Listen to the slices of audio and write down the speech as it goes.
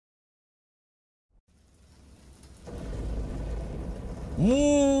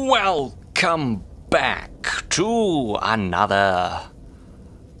Welcome back to another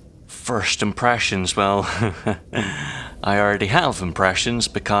first impressions. Well, I already have impressions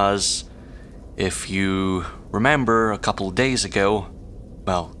because if you remember a couple of days ago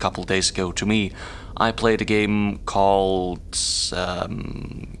to me, I played a game called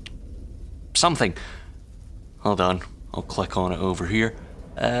something. Hold on, I'll click on it over here.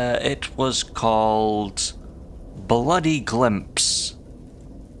 It was called Bloody Glimpse.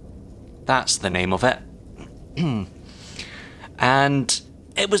 That's the name of it. And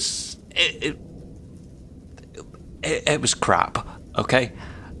it was crap, okay?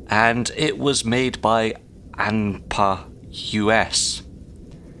 And it was made by ANPA US.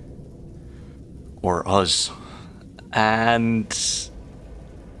 Or us. And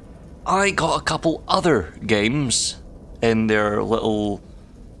I got a couple other games in their little,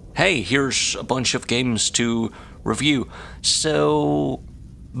 hey, here's a bunch of games to review. So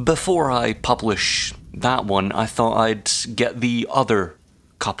before I publish that one, I thought I'd get the other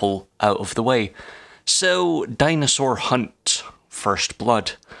couple out of the way. So, Dinosaur Hunt First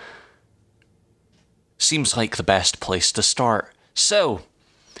Blood seems like the best place to start. So,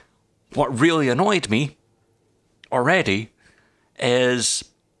 what really annoyed me already is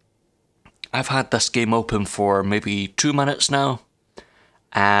I've had this game open for maybe 2 minutes now,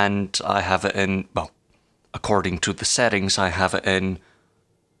 and I have it in, well, according to the settings, I have it in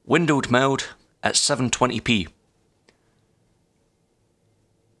windowed mode at 720p.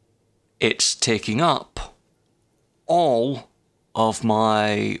 It's taking up all of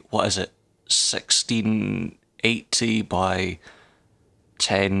my, 1680 by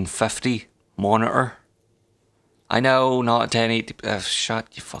 1050 monitor. I know, not 1080,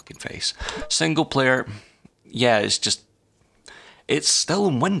 shut your fucking face. Single player, yeah, it's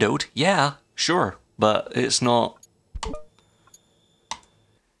still windowed, yeah, sure, but it's not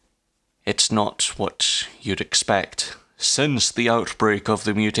what you'd expect. Since the outbreak of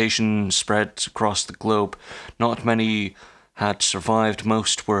the mutation spread across the globe, not many had survived.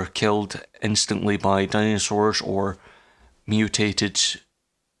 Most were killed instantly by dinosaurs or mutated.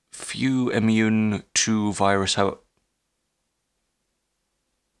 Few immune to virus.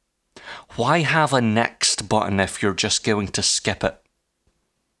 Why have a next button if you're just going to skip it?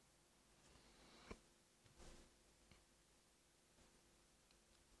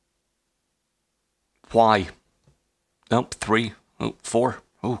 Why? Nope, 3. Oh, 4.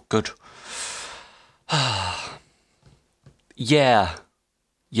 Oh, good. Yeah,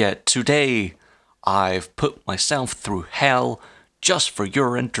 today I've put myself through hell just for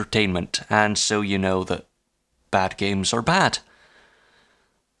your entertainment, and so you know that bad games are bad.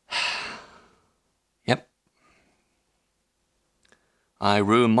 Yep. I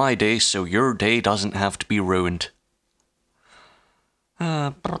ruin my day so your day doesn't have to be ruined. Yep.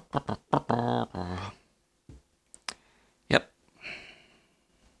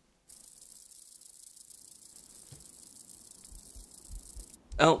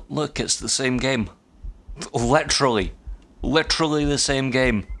 Oh, look, it's the same game. Literally the same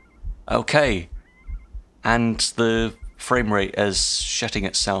game. Okay. And the frame rate is shitting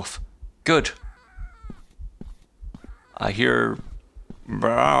itself. Good. I hear...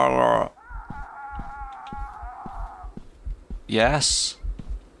 Yes.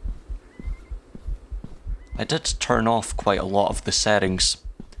 I did turn off quite a lot of the settings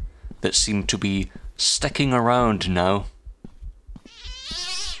that seem to be sticking around now.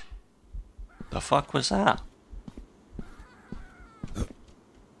 The fuck was that?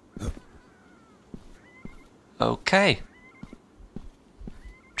 Okay.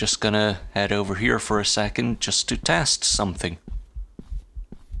 Just gonna head over here for a second just to test something.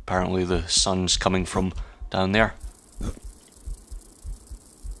 Apparently the sun's coming from down there.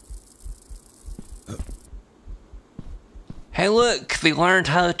 Hey look, they learned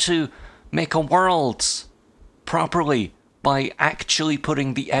how to make a world properly by actually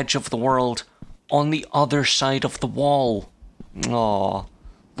putting the edge of the world on the other side of the wall. Aw,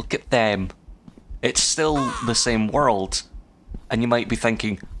 look at them. It's still the same world. And you might be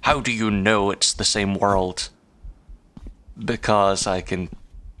thinking, how do you know it's the same world? Because I can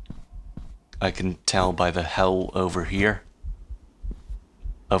tell by the hill over here,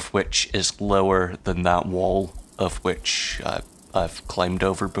 of which is lower than that wall of which I've climbed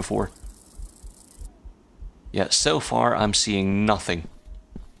over before. Yet so far I'm seeing nothing.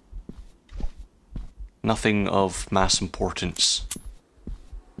 Nothing of mass importance.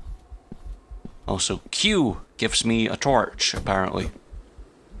 Also, Q gives me a torch, apparently,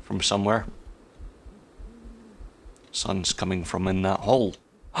 from somewhere. Sun's coming from in that hole.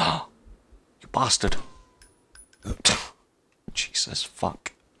 You bastard. Jesus,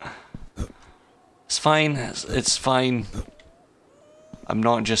 fuck. It's fine, it's fine. I'm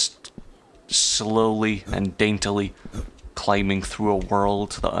not just slowly and daintily climbing through a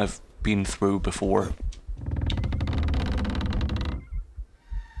world that I've been through before.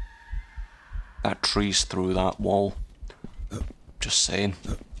 That tree's through that wall. Just saying.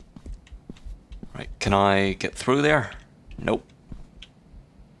 Right, can I get through there? Nope.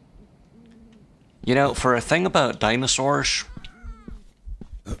 You know, for a thing about dinosaurs,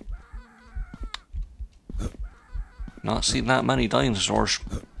 not seen that many dinosaurs.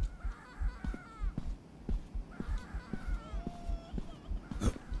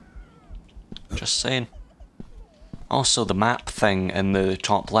 Just saying. Also, the map thing in the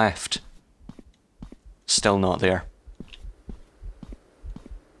top left, still not there.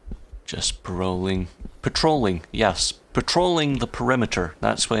 Just patrolling, yes. Patrolling the perimeter.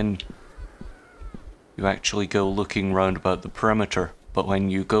 That's when you actually go looking round about the perimeter. But when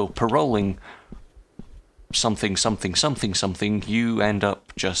you go paroling something, you end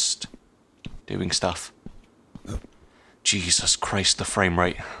up just doing stuff. Jesus Christ, the frame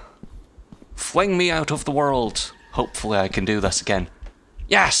rate. Fling me out of the world. Hopefully I can do this again.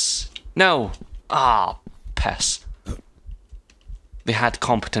 Yes! No! Ah, piss. They had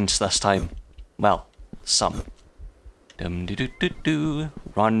competence this time. Well, some. Dum-doo-doo-doo-doo.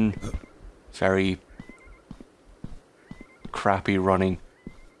 Run. Very crappy running.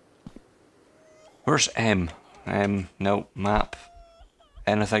 Where's M? No, map.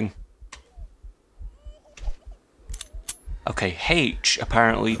 Anything? Okay, H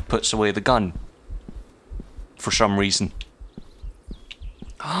apparently puts away the gun. For some reason.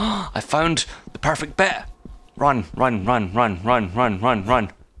 I found the perfect bit! Run.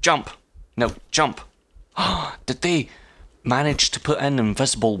 Jump! No, jump! Did they manage to put in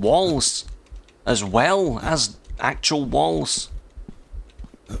invisible walls? As well as actual walls?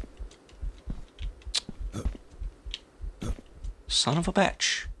 Son of a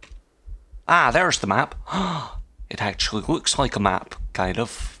bitch. Ah, there's the map. It actually looks like a map, kind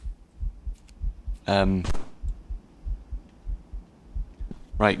of.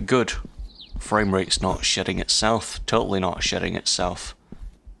 Right, good. Frame rate's not shitting itself. Totally not shitting itself.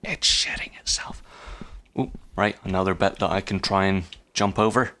 It's shitting itself. Ooh, right, another bit that I can try and jump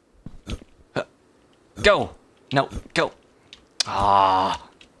over. Go! No, go! Ah,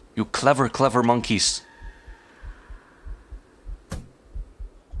 you clever monkeys.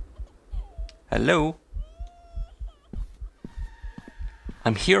 Hello?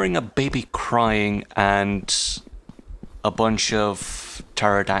 I'm hearing a baby crying and a bunch of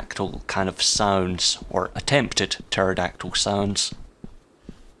pterodactyl kind of sounds, or attempted pterodactyl sounds.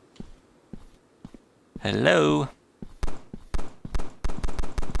 Hello?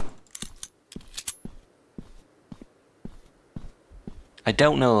 I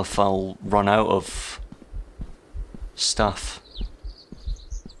don't know if I'll run out of stuff.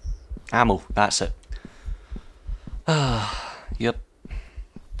 Ammo, that's it. Yep.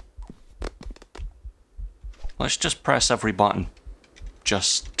 Let's just press every button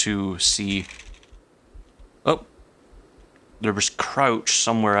just to see. Oh, there was crouch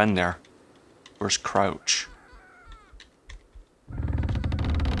somewhere in there. Where's crouch?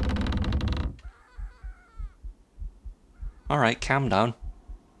 Alright, calm down.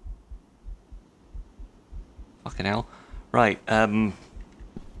 Fucking hell. Right,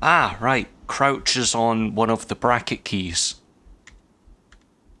 ah, right. Crouch is on one of the bracket keys.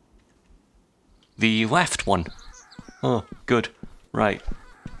 The left one. Oh, good. Right.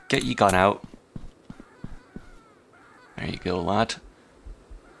 Get your gun out. There you go, lad.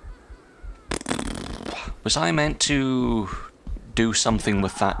 Was I meant to do something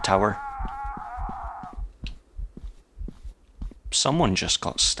with that tower? Someone just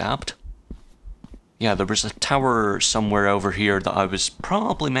got stabbed. Yeah, there was a tower somewhere over here that I was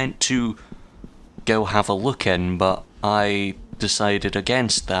probably meant to go have a look in, but I decided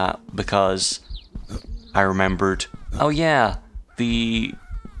against that because I remembered, oh yeah, the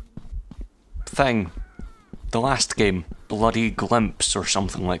thing, the last game, Bloody Glimpse or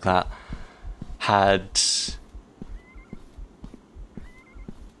something like that, had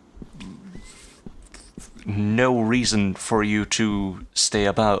no reason for you to stay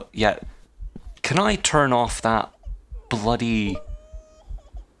about, yet can I turn off that bloody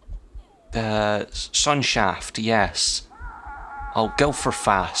sun shaft? Yes. I'll go for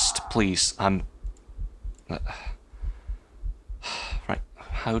fast, please. I'm right,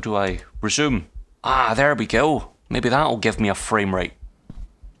 how do I resume? Ah, there we go. Maybe that'll give me a frame rate.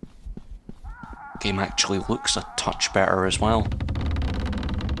 Game actually looks a touch better as well.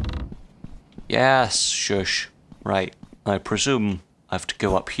 Yes, shush. Right, I presume I have to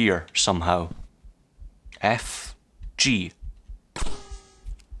go up here somehow. F, G.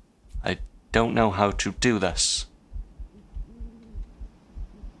 I don't know how to do this.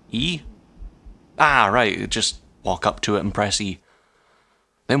 E? Ah, right, just walk up to it and press E.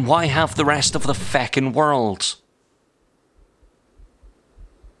 Then why have the rest of the feckin' world?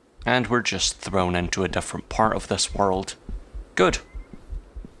 And we're just thrown into a different part of this world. Good.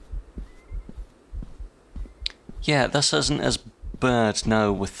 Yeah, this isn't as bad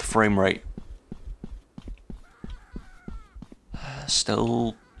now with the frame rate.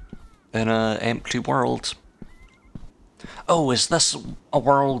 Still in an empty world. Oh, is this a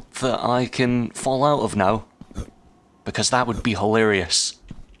world that I can fall out of now? Because that would be hilarious.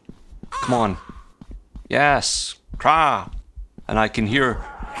 Come on. Yes. Cry. And I can hear...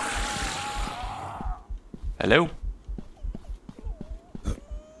 Hello?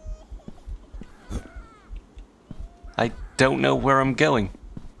 I don't know where I'm going.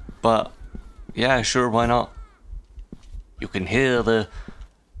 But, yeah, sure, why not? You can hear the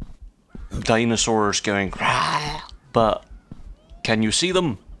dinosaurs going... But, can you see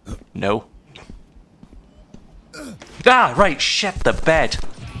them? No. Ah, right, shit the bed.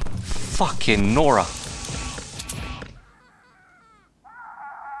 Fucking Nora.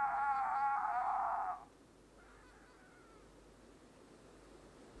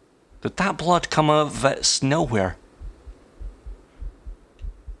 Did that blood come out of its nowhere?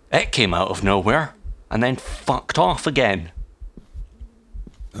 It came out of nowhere, and then fucked off again.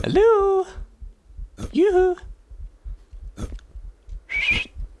 Hello? You?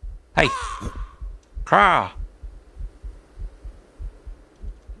 Hey. Craw.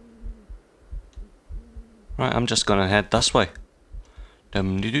 Right, I'm just gonna head this way.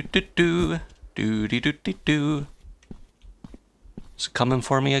 Dum-dee-doo-doo-doo. Doo-dee-doo-dee-doo. Is it coming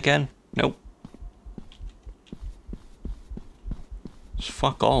for me again? Nope. Just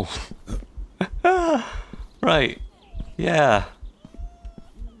fuck all. Right. Yeah.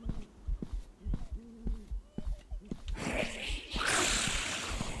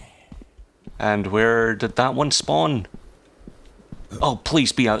 And where did that one spawn? Oh,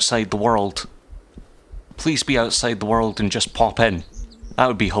 please be outside the world. Please be outside the world and just pop in. That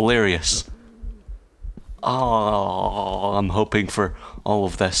would be hilarious. Oh, I'm hoping for all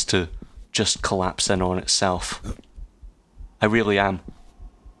of this to just collapse in on itself. I really am.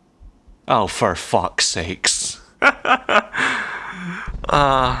 Oh, for fuck's sakes. I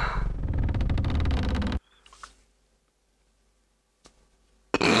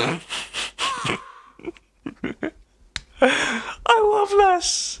love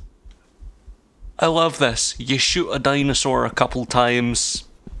this. I love this. You shoot a dinosaur a couple times,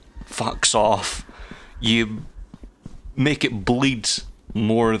 fucks off. You make it bleed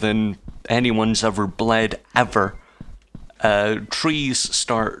more than anyone's ever bled, ever. Trees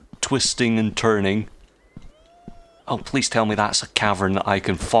start twisting and turning. Oh, please tell me that's a cavern that I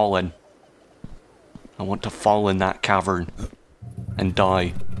can fall in. I want to fall in that cavern and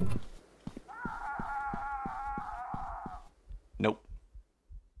die.